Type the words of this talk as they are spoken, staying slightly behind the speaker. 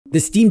The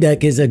Steam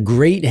Deck is a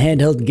great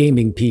handheld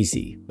gaming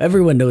PC.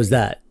 Everyone knows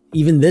that.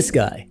 Even this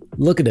guy.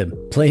 Look at him,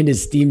 playing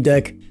his Steam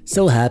Deck,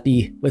 so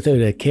happy, without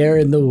a care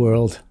in the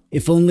world.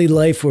 If only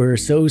life were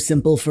so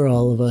simple for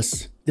all of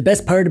us. The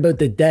best part about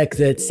the deck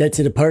that sets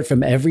it apart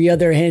from every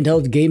other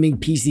handheld gaming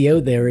PC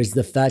out there is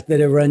the fact that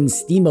it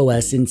runs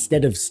SteamOS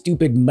instead of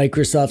stupid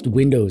Microsoft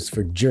Windows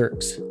for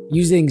jerks.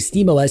 Using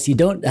SteamOS, you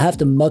don't have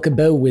to muck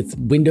about with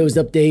Windows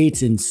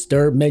updates and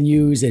start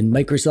menus and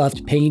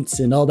Microsoft Paints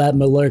and all that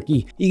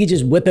malarkey. You can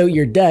just whip out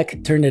your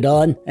deck, turn it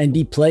on, and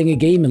be playing a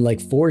game in like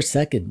 4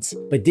 seconds.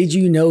 But did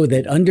you know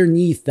that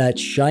underneath that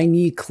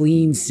shiny,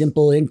 clean,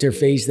 simple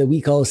interface that we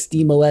call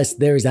SteamOS,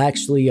 there's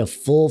actually a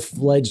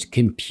full-fledged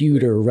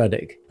computer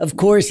running? Of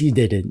course you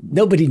didn't.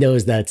 Nobody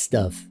knows that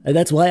stuff. And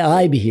that's why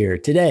I'm here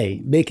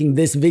today, making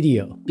this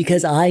video.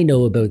 Because I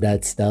know about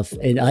that stuff,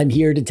 and I'm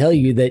here to tell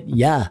you that,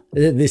 yeah,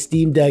 the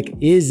Steam Deck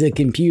is a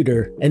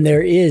computer, and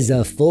there is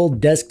a full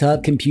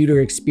desktop computer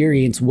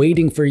experience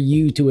waiting for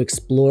you to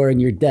explore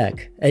in your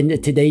deck.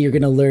 And today you're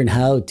going to learn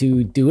how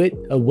to do it,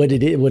 what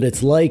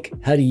it's like,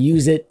 how to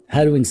use it,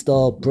 how to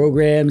install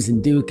programs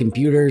and do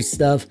computer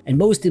stuff, and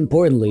most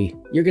importantly,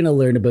 you're going to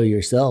learn about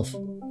yourself.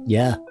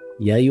 Yeah,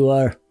 you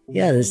are.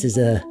 Yeah, this is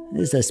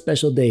a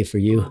special day for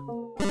you.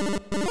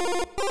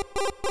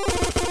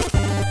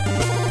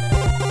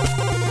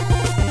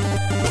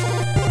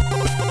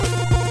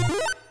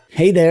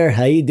 Hey there,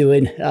 how you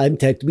doing? I'm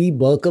TechDweeb,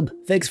 welcome.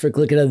 Thanks for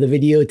clicking on the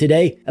video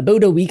today.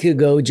 About a week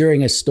ago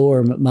during a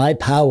storm, my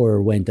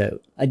power went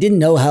out. I didn't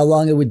know how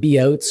long it would be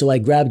out, so I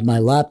grabbed my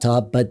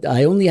laptop, but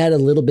I only had a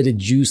little bit of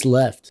juice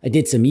left. I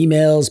did some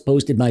emails,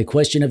 posted my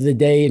question of the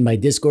day in my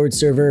Discord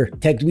server,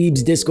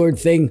 TechDweeb's Discord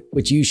thing,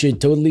 which you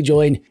should totally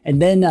join, and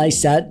then I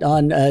sat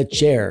on a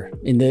chair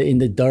in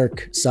the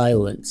dark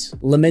silence,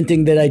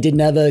 lamenting that I didn't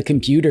have a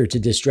computer to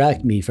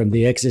distract me from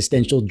the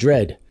existential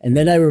dread. And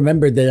then I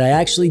remembered that I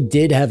actually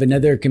did have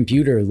another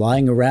computer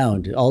lying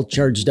around, all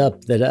charged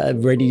up, that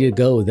I'm ready to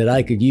go, that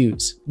I could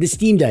use. The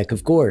Steam Deck,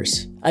 of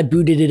course. I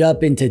booted it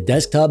up into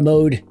desktop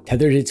mode,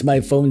 tethered it to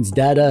my phone's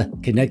data,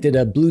 connected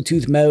a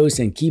Bluetooth mouse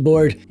and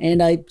keyboard,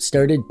 and I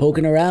started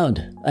poking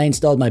around. I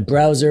installed my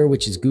browser,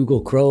 which is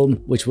Google Chrome,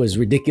 which was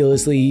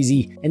ridiculously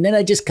easy, and then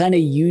I just kind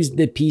of used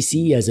the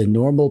PC as a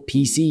normal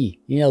PC.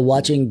 You know,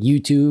 watching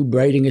YouTube,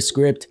 writing a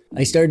script.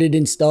 I started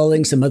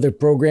installing some other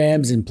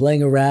programs and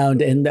playing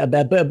around, and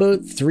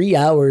about 3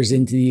 hours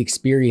into the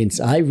experience,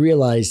 I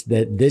realized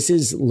that this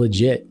is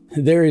legit.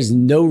 There is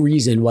no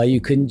reason why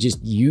you couldn't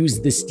just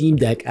use the Steam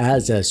Deck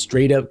as a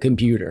straight up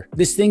computer.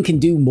 This thing can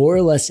do more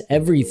or less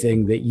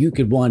everything that you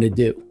could want to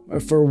do.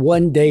 For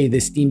one day, the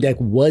Steam Deck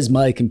was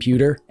my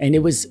computer, and it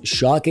was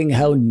shocking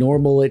how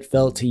normal it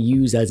felt to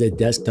use as a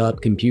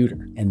desktop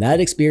computer. And that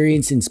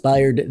experience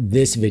inspired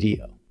this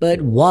video.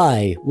 But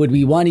why would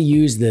we want to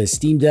use the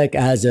Steam Deck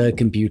as a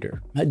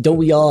computer? Don't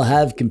we all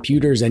have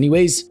computers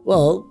anyways?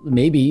 Well,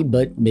 maybe,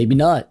 but maybe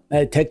not.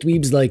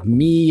 TechDweebs like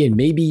me and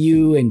maybe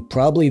you and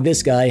probably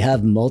this guy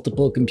have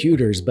multiple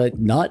computers, but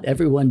not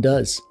everyone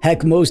does.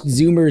 Heck, most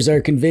Zoomers are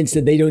convinced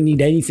that they don't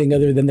need anything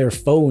other than their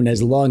phone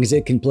as long as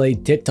it can play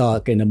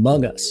TikTok and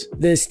Among Us.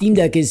 The Steam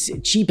Deck is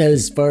cheap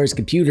as far as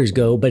computers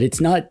go, but it's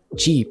not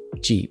cheap,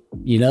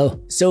 you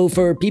know? So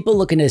for people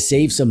looking to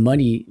save some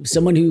money,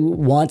 someone who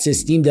wants a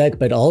Steam Deck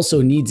but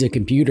also needs a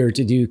computer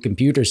to do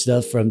computer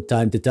stuff from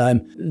time to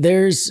time,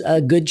 there's a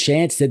good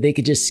chance that they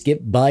could just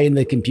skip buying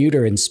the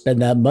computer and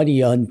spend that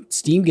money on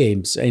Steam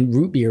games and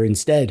root beer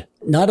instead.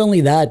 Not only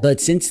that, but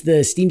since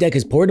the Steam Deck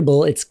is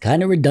portable, it's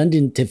kind of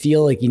redundant to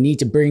feel like you need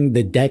to bring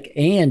the deck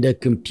and a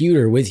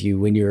computer with you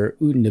when you're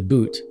ootin' a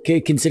boot,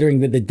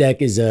 considering that the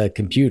deck is a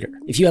computer.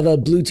 If you have a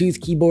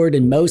Bluetooth keyboard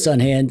and mouse on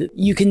hand,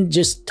 you can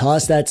just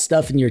toss that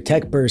stuff in your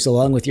tech purse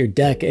along with your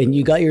deck, and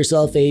you got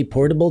yourself a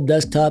portable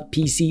desktop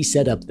PC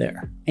setup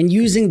there. And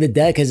using the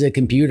deck as a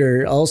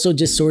computer also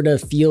just sort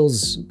of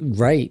feels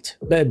right.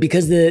 But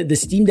because the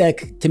Steam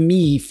Deck, to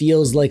me,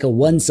 feels like a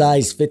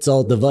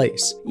one-size-fits-all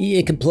device.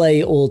 It can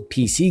play old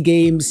PC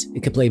games,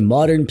 it can play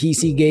modern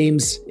PC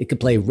games, it can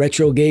play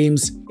retro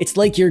games. It's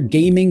like your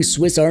gaming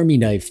Swiss Army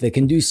knife that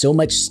can do so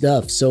much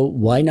stuff, so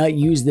why not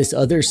use this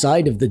other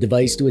side of the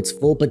device to its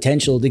full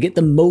potential to get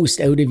the most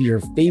out of your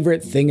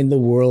favorite thing in the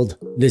world,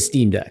 the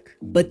Steam Deck?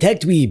 But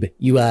TechDweeb,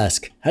 you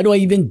ask, how do I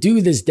even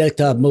do this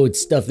desktop mode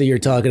stuff that you're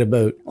talking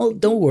about? Well,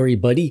 don't worry,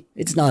 buddy.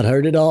 It's not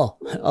hard at all.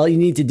 All you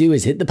need to do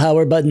is hit the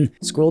power button,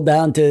 scroll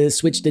down to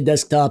switch to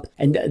desktop,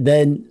 and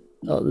then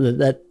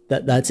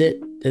that's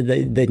it.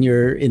 Then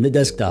you're in the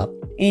desktop.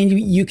 And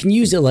you can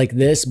use it like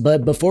this,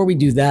 but before we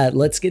do that,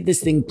 let's get this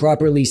thing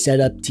properly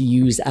set up to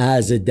use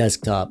as a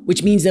desktop,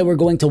 which means that we're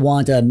going to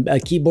want a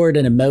keyboard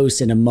and a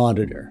mouse and a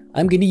monitor.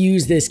 I'm going to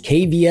use this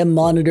KVM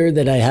monitor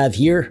that I have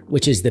here,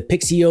 which is the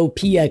Pixio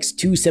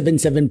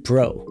PX277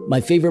 Pro, my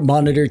favorite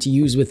monitor to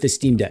use with the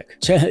Steam Deck.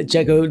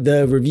 Check out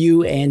the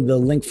review and the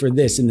link for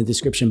this in the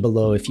description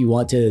below if you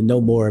want to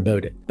know more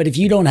about it. But if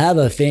you don't have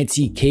a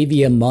fancy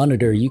KVM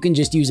monitor, you can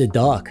just use a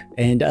dock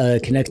and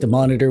connect the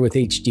monitor with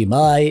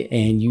HDMI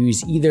and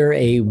use either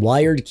a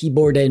wired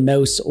keyboard and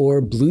mouse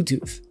or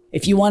Bluetooth.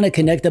 If you want to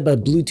connect up a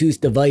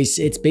Bluetooth device,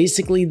 it's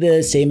basically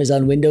the same as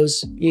on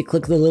Windows. You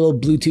click the little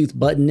Bluetooth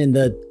button in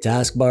the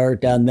taskbar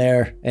down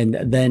there and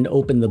then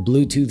open the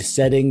Bluetooth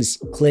settings,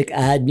 click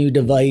add new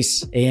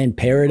device and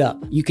pair it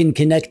up. You can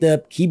connect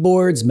up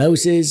keyboards,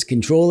 mouses,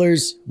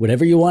 controllers,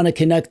 whatever you want to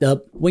connect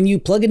up. When you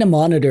plug in a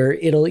monitor,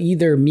 it'll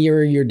either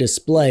mirror your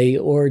display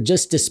or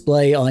just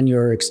display on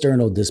your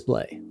external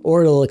display,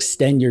 or it'll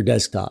extend your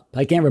desktop.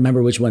 I can't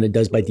remember which one it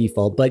does by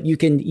default, but you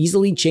can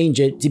easily change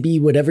it to be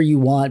whatever you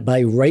want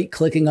by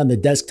right-clicking on the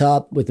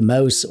desktop with the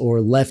mouse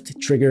or left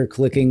trigger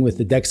clicking with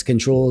the DeX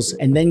controls,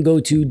 and then go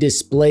to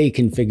display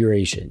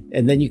configuration.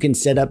 And then you can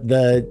set up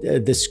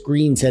the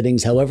screen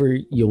settings however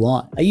you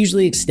want. I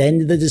usually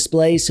extend the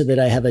display so that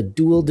I have a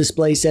dual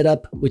display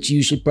setup, which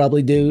you should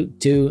probably do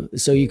too,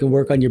 so you can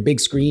work on your big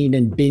screen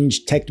and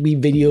binge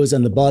TechDweeb videos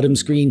on the bottom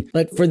screen.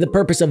 But for the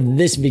purpose of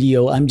this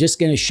video, I'm just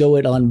going to show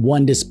it on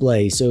one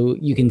display so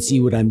you can see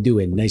what I'm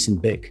doing nice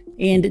and big.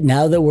 And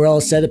now that we're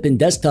all set up in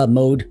desktop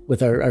mode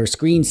with our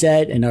screen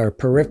set and our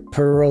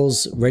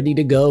peripherals ready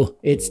to go,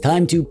 it's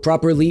time to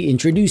properly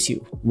introduce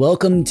you.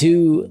 Welcome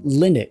to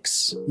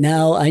Linux.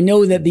 Now, I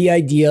know that the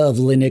idea of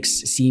Linux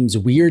seems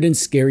weird and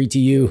scary to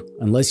you,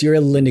 unless you're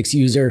a Linux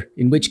user,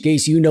 in which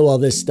case you know all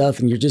this stuff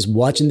and you're just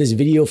watching this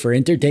video for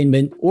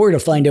entertainment or to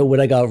find out what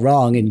I got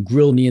wrong and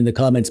grill me in the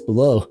comments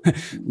below.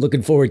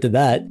 Looking forward to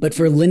that. But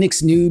for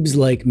Linux noobs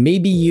like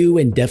maybe you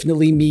and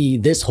definitely me,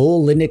 this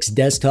whole Linux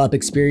desktop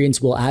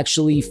experience will actually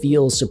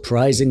feel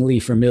surprisingly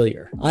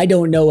familiar. I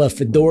don't know a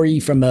Fedora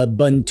from a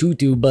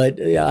Ubuntu,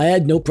 but I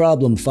had no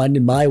problem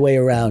finding my way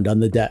around on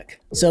the deck.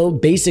 So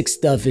basic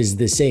stuff is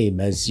the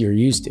same as you're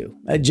used to.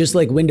 Just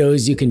like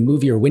Windows, you can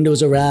move your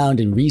windows around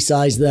and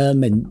resize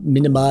them and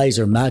minimize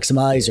or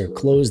maximize or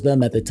close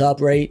them at the top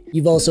right.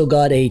 You've also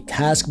got a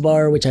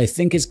taskbar, which I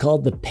think is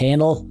called the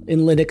panel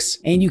in Linux,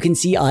 and you can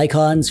see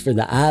icons for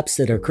the apps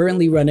that are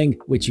currently running,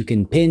 which you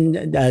can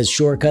pin as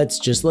shortcuts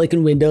just like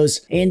in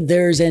Windows. And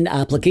there's an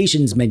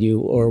applications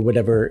menu or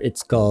whatever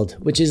it's called,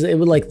 which is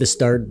like the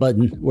start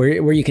button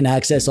where you can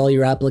access all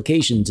your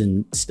applications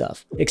and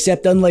stuff.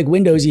 Except unlike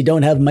Windows, you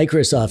don't have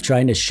Microsoft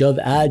trying to shove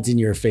ads in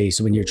your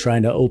face when you're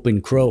trying to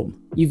open Chrome.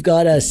 You've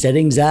got a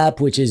settings app,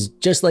 which is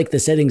just like the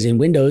settings in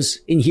Windows.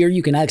 In here,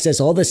 you can access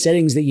all the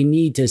settings that you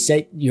need to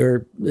set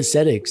your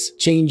settings.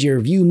 Change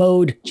your view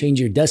mode, change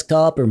your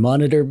desktop or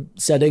monitor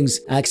settings,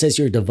 access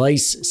your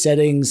device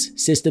settings,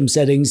 system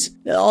settings,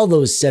 all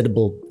those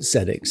settable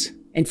settings.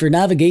 And for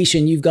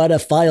navigation, you've got a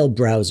file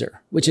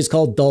browser, which is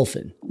called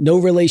Dolphin. No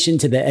relation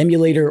to the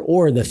emulator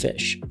or the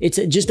fish. It's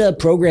just a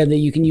program that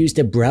you can use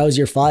to browse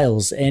your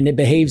files, and it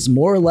behaves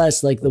more or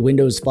less like the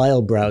Windows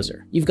file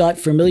browser. You've got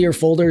familiar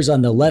folders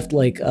on the left,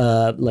 like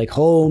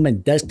home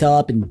and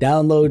desktop and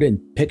download and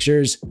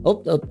pictures.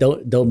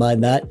 Don't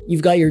mind that.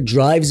 You've got your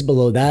drives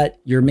below that.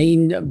 Your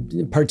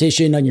main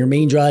partition on your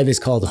main drive is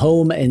called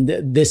home, and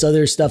this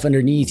other stuff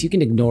underneath, you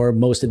can ignore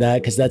most of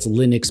that because that's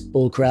Linux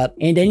bullcrap.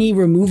 And any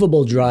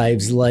removable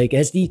drives like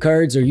SD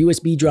cards or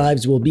USB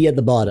drives will be at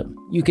the bottom.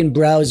 You can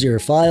browse your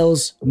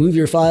files, move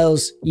your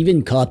files,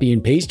 even copy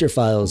and paste your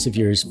files if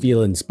you're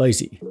feeling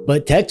spicy.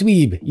 But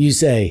TechDweeb, you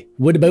say,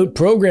 what about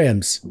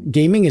programs?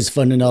 Gaming is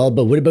fun and all,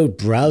 but what about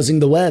browsing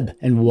the web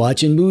and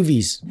watching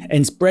movies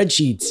and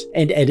spreadsheets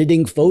and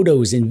editing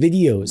photos and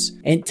videos?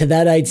 And to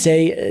that I'd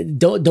say,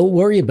 don't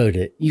worry about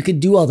it. You could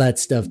do all that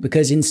stuff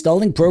because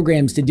installing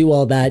programs to do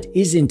all that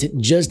isn't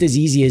just as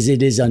easy as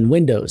it is on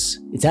Windows.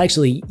 It's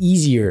actually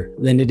easier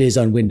than it is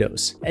on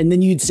Windows. And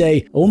then you'd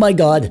say, oh my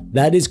God,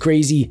 that is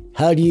crazy.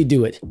 How do you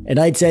do it? And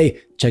I'd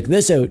say, check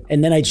this out.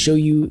 And then I'd show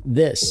you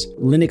this.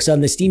 Linux on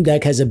the Steam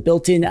Deck has a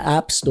built-in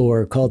app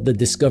store called the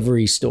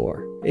Discovery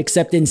Store.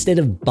 Except instead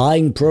of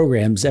buying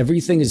programs,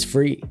 everything is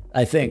free,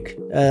 I think.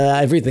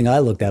 Everything I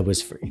looked at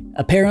was free.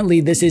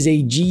 Apparently, this is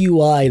a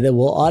GUI that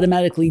will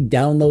automatically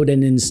download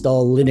and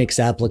install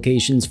Linux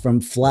applications from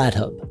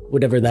FlatHub,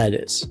 whatever that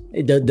is.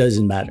 It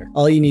doesn't matter.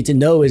 All you need to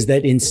know is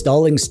that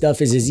installing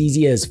stuff is as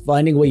easy as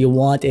finding what you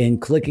want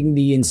and clicking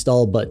the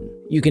install button.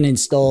 You can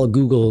install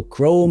Google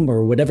Chrome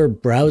or whatever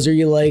browser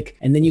you like,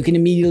 and then you can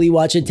immediately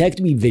watch a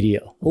TechDweeb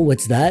video. Oh,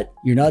 what's that?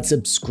 You're not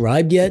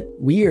subscribed yet?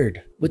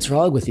 Weird. What's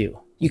wrong with you?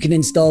 You can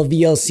install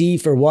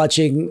VLC for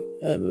watching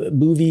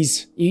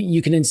movies.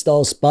 You can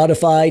install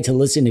Spotify to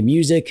listen to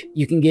music.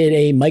 You can get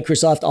a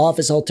Microsoft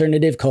Office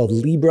alternative called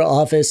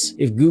LibreOffice.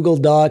 If Google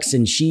Docs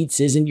and Sheets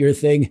isn't your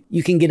thing,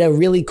 you can get a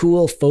really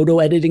cool photo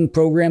editing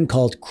program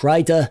called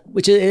Krita,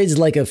 which is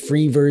like a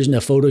free version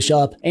of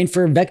Photoshop. And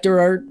for vector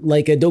art,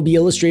 like Adobe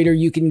Illustrator,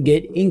 you can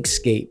get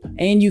Inkscape.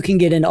 And you can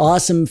get an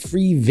awesome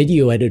free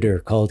video editor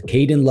called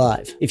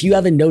Kdenlive. If you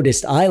haven't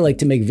noticed, I like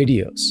to make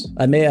videos.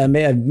 I've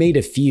made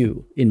a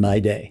few in my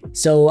day.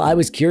 So I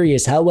was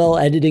curious how well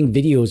editing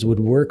videos would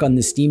work on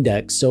the Steam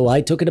Deck, so I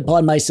took it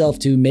upon myself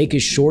to make a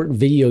short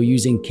video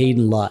using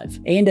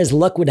Kdenlive. And as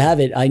luck would have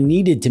it, I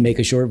needed to make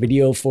a short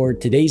video for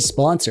today's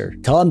sponsor,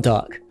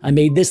 Tomtoc. I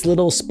made this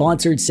little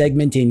sponsored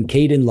segment in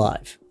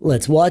Kdenlive.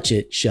 Let's watch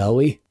it, shall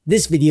we?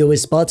 This video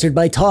is sponsored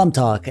by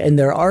Tomtoc and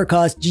their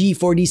Arcos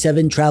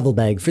G47 travel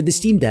bag for the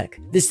Steam Deck.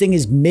 This thing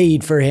is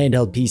made for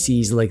handheld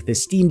PCs like the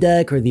Steam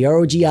Deck or the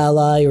ROG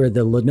Ally or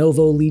the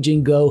Lenovo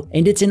Legion Go,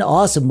 and it's an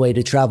awesome way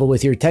to travel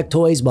with your tech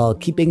toys while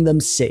keeping them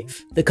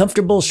safe. The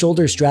comfortable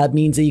shoulder strap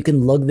means that you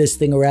can lug this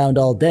thing around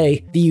all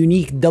day. The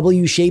unique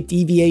W-shaped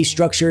EVA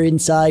structure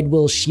inside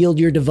will shield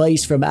your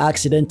device from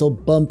accidental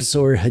bumps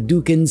or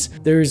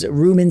Hadoukens. There's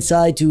room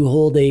inside to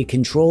hold a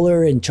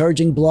controller and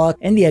charging block,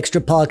 and the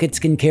extra pockets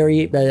can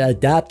carry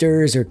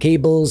adapters or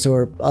cables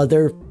or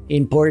other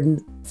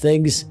important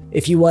things.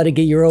 If you want to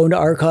get your own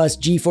Arcos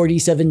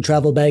G47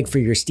 travel bag for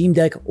your Steam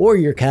Deck or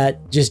your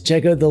cat, just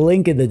check out the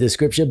link in the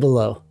description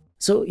below.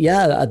 So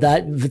yeah,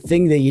 that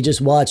thing that you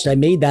just watched, I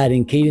made that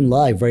in Kden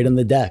Live right on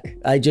the deck.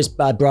 I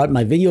brought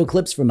my video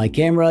clips from my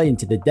camera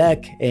into the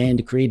deck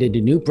and created a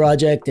new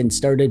project and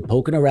started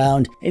poking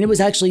around, and it was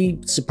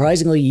actually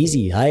surprisingly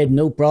easy. I had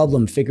no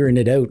problem figuring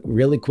it out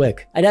really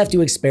quick. I'd have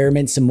to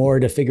experiment some more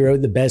to figure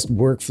out the best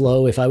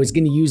workflow if I was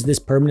going to use this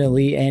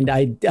permanently, and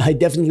I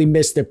definitely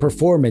missed the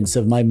performance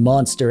of my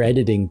monster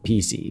editing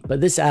PC,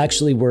 but this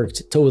actually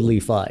worked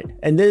totally fine,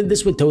 and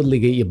this would totally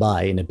get you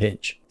by in a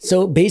pinch.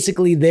 So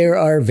basically, there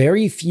are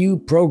very few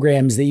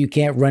programs that you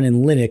can't run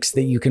in Linux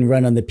that you can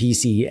run on the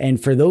PC,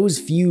 and for those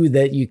few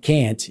that you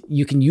can't,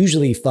 you can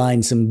usually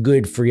find some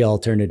good free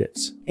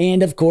alternatives.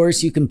 And of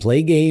course, you can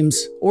play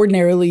games.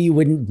 Ordinarily, you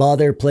wouldn't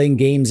bother playing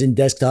games in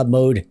desktop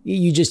mode.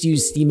 You just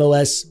use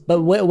SteamOS,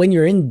 but when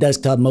you're in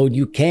desktop mode,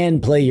 you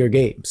can play your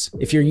games.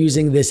 If you're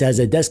using this as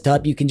a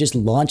desktop, you can just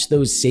launch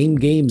those same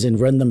games and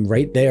run them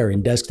right there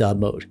in desktop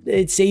mode.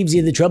 It saves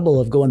you the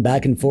trouble of going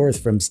back and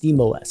forth from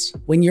SteamOS.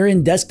 When you're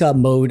in desktop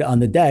mode on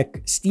the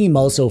deck, Steam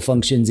also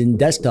functions in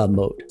desktop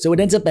mode, so it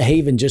ends up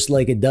behaving just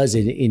like it does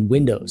in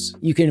Windows.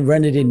 You can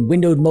run it in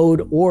windowed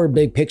mode or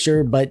big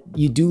picture, but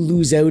you do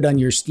lose out on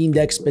your Steam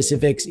Deck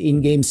specifics,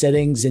 in-game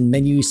settings, and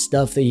menu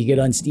stuff that you get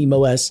on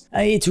SteamOS.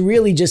 It's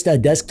really just a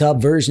desktop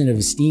version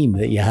of Steam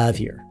that you have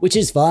here, which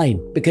is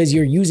fine because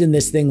you're using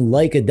this thing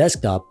like a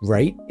desktop,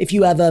 right? If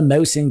you have a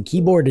mouse and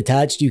keyboard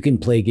attached, you can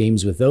play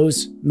games with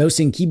those. Mouse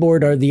and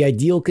keyboard are the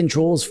ideal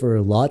controls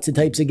for lots of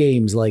types of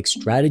games like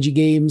strategy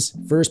games,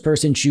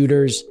 first-person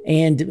shooters,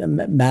 and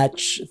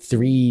match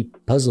 3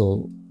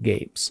 puzzle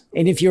games.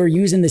 And if you're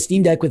using the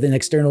Steam Deck with an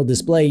external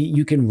display,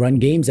 you can run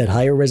games at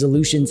higher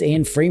resolutions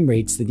and frame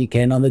rates than you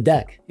can on the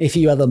deck. If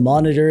you have a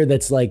monitor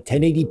that's like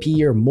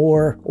 1080p or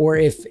more, or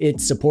if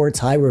it supports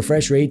high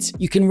refresh rates,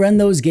 you can run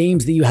those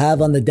games that you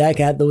have on the deck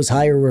at those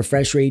higher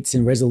refresh rates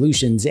and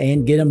resolutions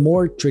and get a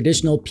more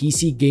traditional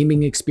PC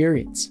gaming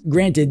experience.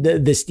 Granted,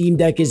 the Steam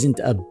Deck isn't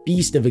a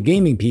beast of a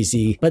gaming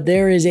PC, but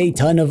there is a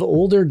ton of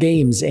older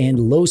games and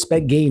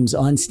low-spec games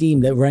on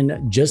Steam that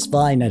run just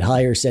fine at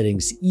higher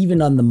settings,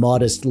 even on the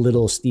modest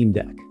little Steam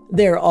Deck.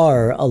 There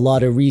are a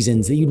lot of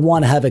reasons that you'd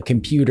want to have a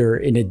computer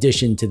in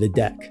addition to the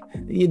deck.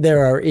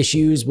 There are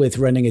issues with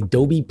running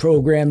Adobe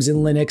programs in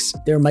Linux.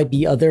 There might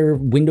be other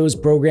Windows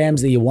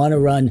programs that you want to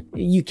run.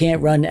 You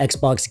can't run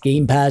Xbox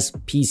Game Pass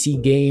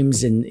PC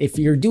games, and if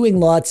you're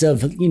doing lots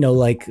of,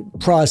 like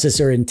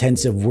processor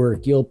intensive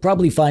work, you'll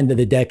probably find that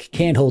the deck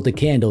can't hold a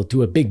candle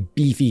to a big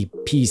beefy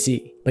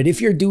PC. But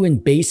if you're doing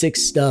basic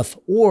stuff,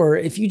 or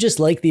if you just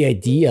like the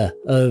idea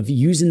of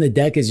using the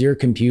deck as your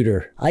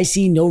computer, I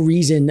see no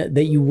reason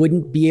that you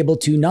wouldn't be able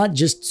to not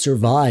just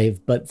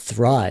survive, but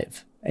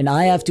thrive. And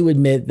I have to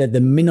admit that the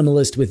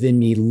minimalist within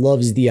me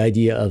loves the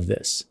idea of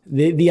this.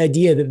 The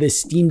idea that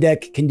this Steam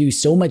Deck can do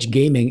so much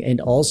gaming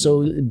and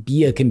also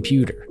be a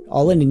computer,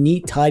 all in a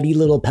neat, tidy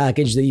little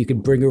package that you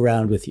can bring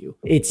around with you.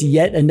 It's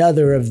yet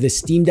another of the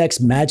Steam Deck's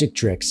magic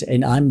tricks,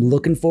 and I'm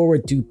looking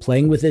forward to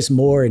playing with this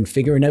more and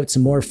figuring out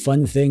some more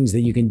fun things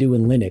that you can do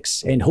in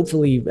Linux, and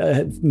hopefully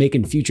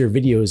making future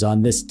videos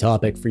on this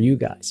topic for you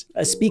guys.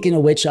 Speaking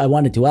of which, I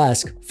wanted to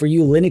ask, for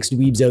you Linux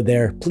dweebs out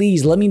there,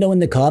 please let me know in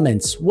the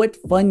comments, what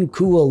fun,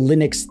 cool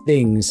Linux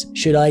things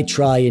should I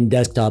try in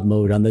desktop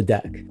mode on the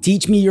deck?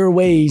 Teach me your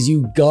ways,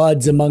 you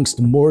gods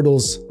amongst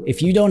mortals.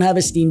 If you don't have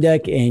a Steam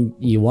Deck and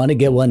you want to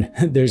get one,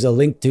 there's a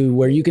link to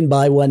where you can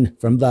buy one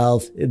from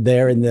Valve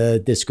there in the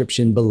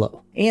description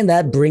below. And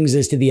that brings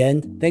us to the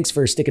end. Thanks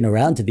for sticking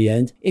around to the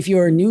end. If you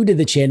are new to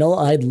the channel,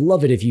 I'd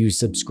love it if you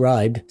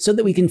subscribed so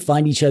that we can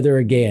find each other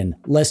again,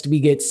 lest we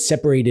get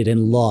separated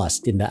and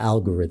lost in the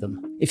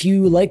algorithm. If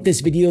you like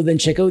this video, then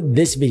check out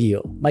this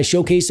video, my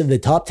showcase of the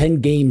top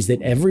 10 games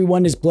that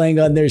everyone is playing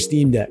on their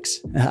Steam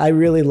Decks. I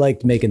really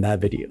liked making that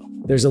video.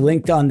 There's a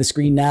link on the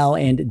screen now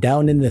and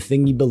down in the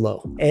thingy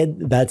below.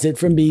 And that's it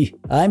from me.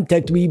 I'm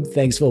TechDweeb.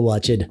 Thanks for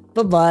watching.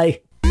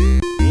 Bye-bye.